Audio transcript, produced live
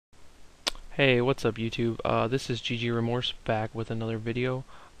Hey, what's up YouTube? This is GG Remorse back with another video.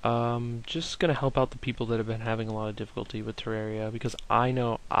 Just gonna help out the people that have been having a lot of difficulty with Terraria because I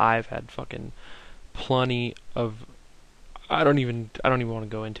know I've had fucking plenty of I don't even want to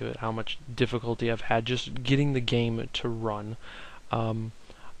go into it how much difficulty I've had just getting the game to run. Um,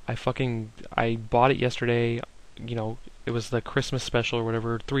 I bought it yesterday, it was the Christmas special or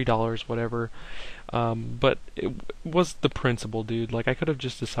whatever, $3, whatever. But it was the principle, dude. Like I could have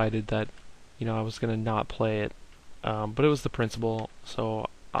just decided that I was gonna not play it, but it was the principle. So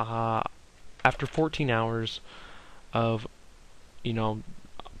after 14 hours of you know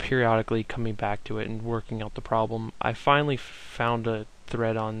periodically coming back to it and working out the problem, I finally found a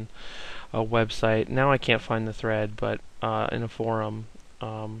thread on a website. Now I can't find the thread, but in a forum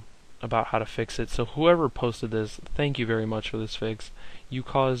about how to fix it. So whoever posted this, thank you very much for this fix. You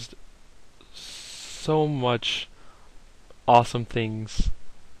caused so much awesome things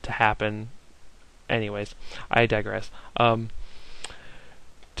to happen. Anyways, I digress.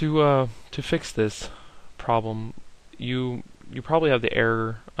 To fix this problem, you probably have the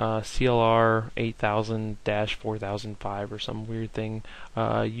error CLR 8000-4005 or some weird thing.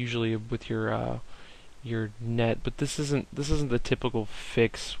 Usually with your net, but this isn't the typical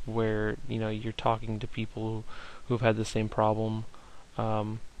fix where you're talking to people who've had the same problem.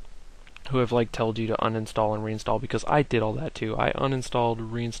 Who have like told you to uninstall and reinstall, because I did all that too. I uninstalled,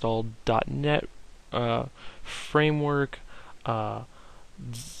 reinstalled .NET framework,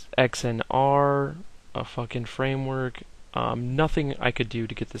 XNR, a fucking framework. Nothing I could do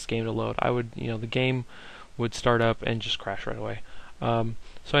to get this game to load. The game would start up and just crash right away. So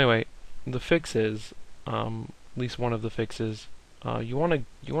anyway, the fix is, at least one of the fixes, you wanna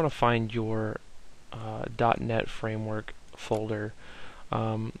find your .NET framework folder.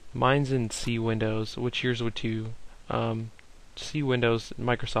 Mine's in C Windows, which yours would too. C Windows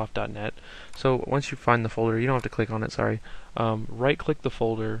Microsoft.net. So once you find the folder, you don't have to click on it. Sorry. Right click the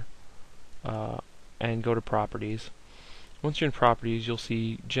folder and go to Properties. Once you're in Properties, you'll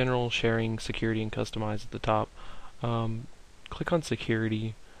see General, Sharing, Security, and Customize at the top. Click on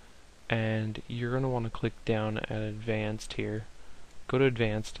Security, and you're going to want to click down at Advanced here. Go to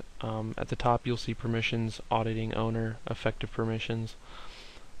Advanced. At the top, you'll see Permissions, Auditing, Owner, Effective Permissions.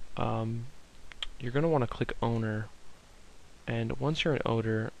 You're going to want to click Owner. And once you're an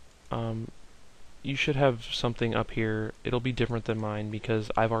owner, you should have something up here. It'll be different than mine because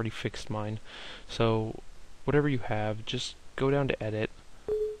I've already fixed mine. So whatever you have, just go down to Edit,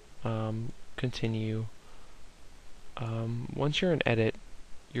 Continue. Once you're in Edit,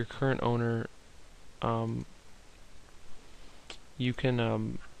 your current owner, you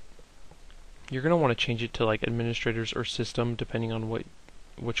can you're gonna want to change it to like administrators or system, depending on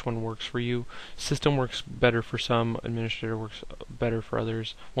which one works for you. System works better for some, administrator works better for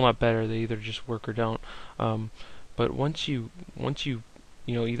others. Well, not better, they either just work or don't. But once you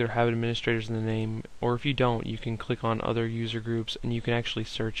either have administrators in the name, or if you don't, you can click on other user groups and you can actually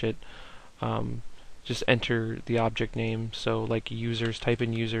search it. Just enter the object name, so like users, type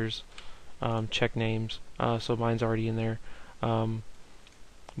in users, check names. So mine's already in there.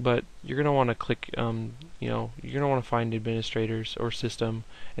 But you're going to want to click, you're going to want to find administrators or system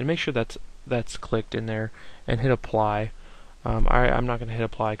and make sure that's clicked in there and hit apply. I'm not going to hit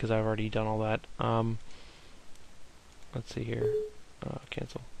apply because I've already done all that. Let's see here.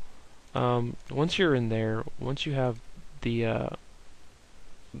 Cancel. Once you're in there, once you have the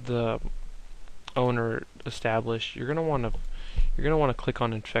owner established, you're going to want to click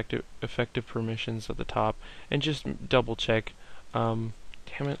on effective permissions at the top and just double check.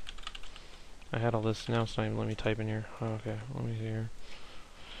 Damn it. I had all this. Now it's not even letting me type in here. Oh, okay, let me see here.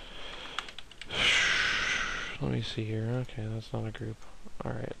 Let me see here. Okay, that's not a group.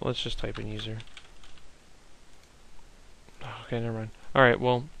 Alright, let's just type in user. Okay, never mind. Alright,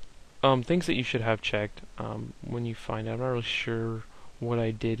 well, things that you should have checked when you find out. I'm not really sure what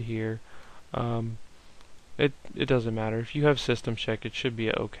I did here. It doesn't matter. If you have system checked, it should be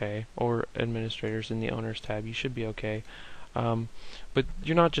okay. Or administrators in the owners tab, you should be okay. But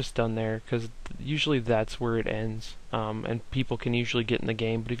you're not just done there, because usually that's where it ends, and people can usually get in the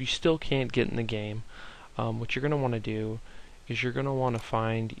game. But if you still can't get in the game, what you're going to want to do is you're going to want to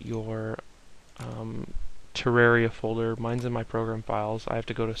find your Terraria folder. Mine's in my program files. I have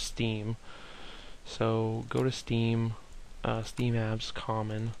to go to Steam. So go to Steam, Steam Apps,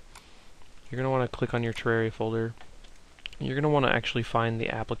 Common. You're going to want to click on your Terraria folder. You're going to want to actually find the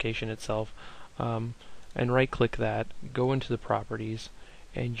application itself. And right click that, go into the properties,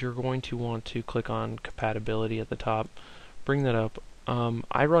 and you're going to want to click on compatibility at the top. Bring that up.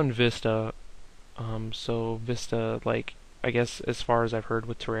 I run Vista, so Vista, like, I guess as far as I've heard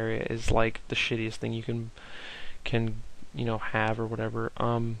with Terraria, is like the shittiest thing you can have or whatever.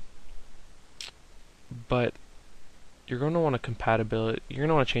 But you're going to want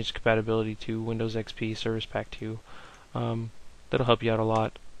to change the compatibility to Windows XP Service Pack 2. That'll help you out a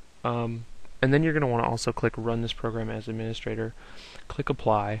lot. And then you're going to want to also click Run this program as administrator. Click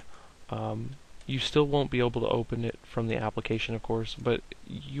Apply. You still won't be able to open it from the application, of course, but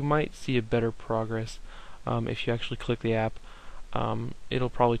you might see a better progress if you actually click the app. It'll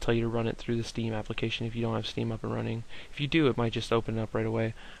probably tell you to run it through the Steam application if you don't have Steam up and running. If you do, it might just open it up right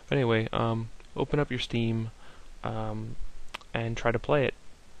away. But anyway, open up your Steam and try to play it.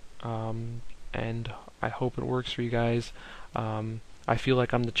 And I hope it works for you guys. I feel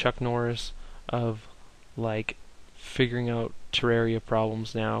like I'm the Chuck Norris of like figuring out Terraria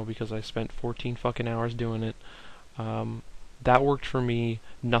problems now because I spent 14 fucking hours doing it. That worked for me.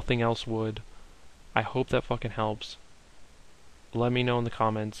 Nothing else would. I hope that fucking helps. Let me know in the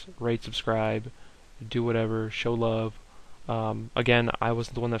comments. Rate, subscribe, do whatever, show love. Again, I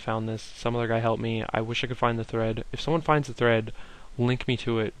wasn't the one that found this. Some other guy helped me. I wish I could find the thread. If someone finds the thread, link me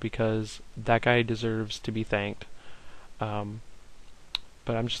to it because that guy deserves to be thanked. But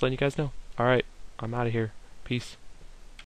I'm just letting you guys know. Alright, I'm out of here. Peace.